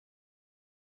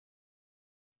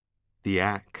The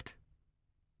act.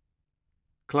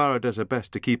 Clara does her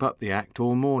best to keep up the act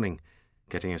all morning,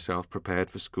 getting herself prepared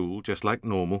for school just like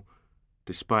normal,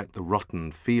 despite the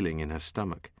rotten feeling in her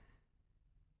stomach.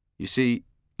 You see,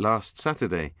 last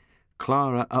Saturday,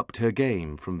 Clara upped her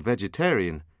game from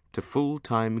vegetarian to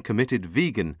full-time committed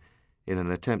vegan in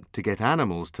an attempt to get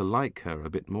animals to like her a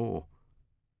bit more.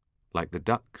 Like the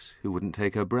ducks who wouldn't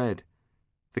take her bread,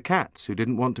 the cats who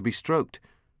didn't want to be stroked,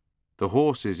 the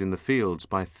horses in the fields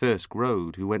by Thirsk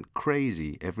Road who went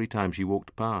crazy every time she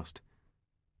walked past.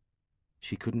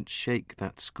 She couldn't shake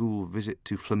that school visit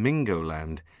to Flamingo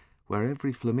Land, where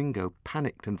every flamingo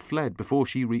panicked and fled before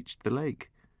she reached the lake.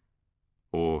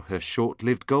 Or her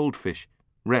short-lived goldfish,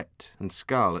 Rhett and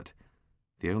Scarlet,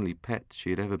 the only pets she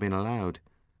had ever been allowed.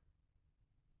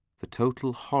 The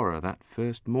total horror that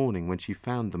first morning when she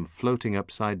found them floating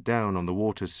upside down on the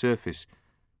water's surface,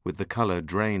 with the colour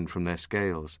drained from their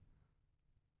scales.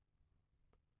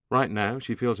 Right now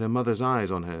she feels her mother's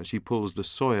eyes on her as she pulls the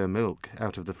soya milk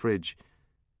out of the fridge.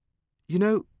 You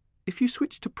know, if you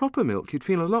switched to proper milk you'd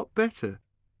feel a lot better,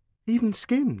 even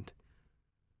skimmed.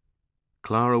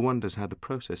 Clara wonders how the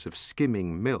process of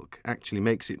skimming milk actually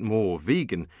makes it more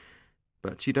vegan,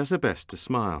 but she does her best to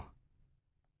smile.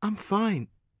 I'm fine.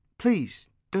 Please,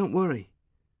 don't worry.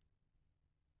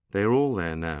 They are all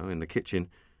there now in the kitchen,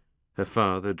 her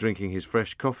father drinking his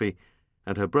fresh coffee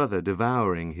and her brother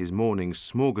devouring his morning's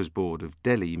smorgasbord of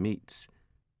deli meats.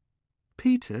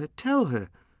 Peter, tell her.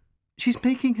 She's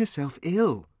making herself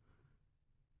ill.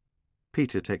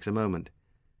 Peter takes a moment.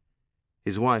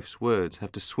 His wife's words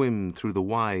have to swim through the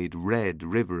wide, red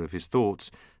river of his thoughts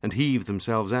and heave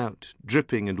themselves out,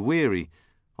 dripping and weary,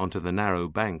 onto the narrow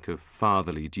bank of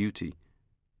fatherly duty.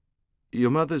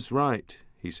 Your mother's right,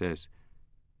 he says.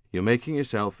 You're making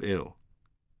yourself ill.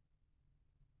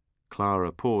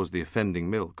 Clara pours the offending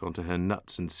milk onto her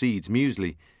nuts and seeds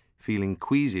muesli, feeling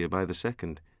queasier by the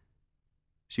second.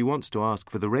 She wants to ask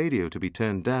for the radio to be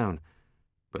turned down,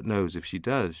 but knows if she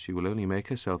does, she will only make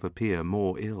herself appear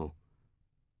more ill.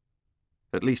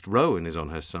 At least Rowan is on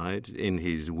her side, in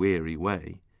his weary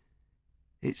way.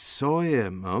 It's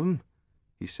soya, Mum,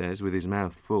 he says with his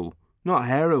mouth full, not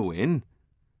heroin.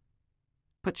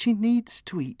 But she needs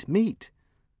to eat meat.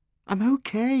 I'm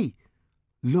okay.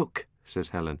 Look, says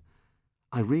Helen,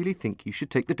 I really think you should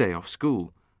take the day off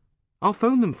school. I'll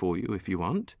phone them for you if you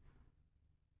want.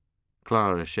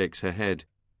 Clara shakes her head.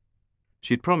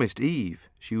 She'd promised Eve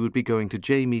she would be going to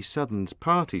Jamie Southern's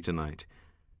party tonight,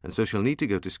 and so she'll need to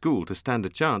go to school to stand a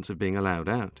chance of being allowed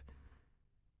out.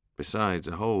 Besides,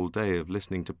 a whole day of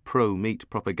listening to pro-meat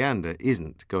propaganda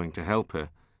isn't going to help her.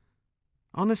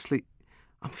 Honestly,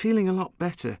 I'm feeling a lot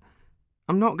better.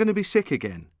 I'm not going to be sick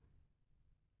again.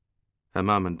 Her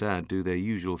mum and dad do their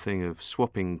usual thing of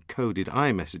swapping coded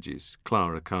iMessages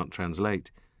Clara can't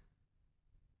translate.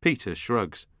 Peter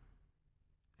shrugs.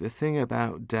 The thing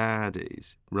about Dad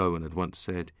is, Rowan had once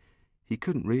said, he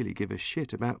couldn't really give a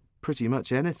shit about pretty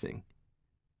much anything.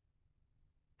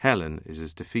 Helen is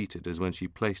as defeated as when she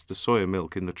placed the soya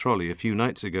milk in the trolley a few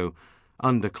nights ago,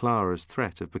 under Clara's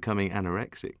threat of becoming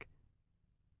anorexic.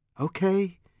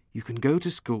 Okay, you can go to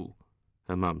school,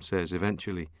 her mum says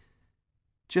eventually.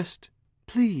 Just,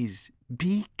 please,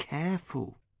 be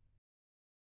careful.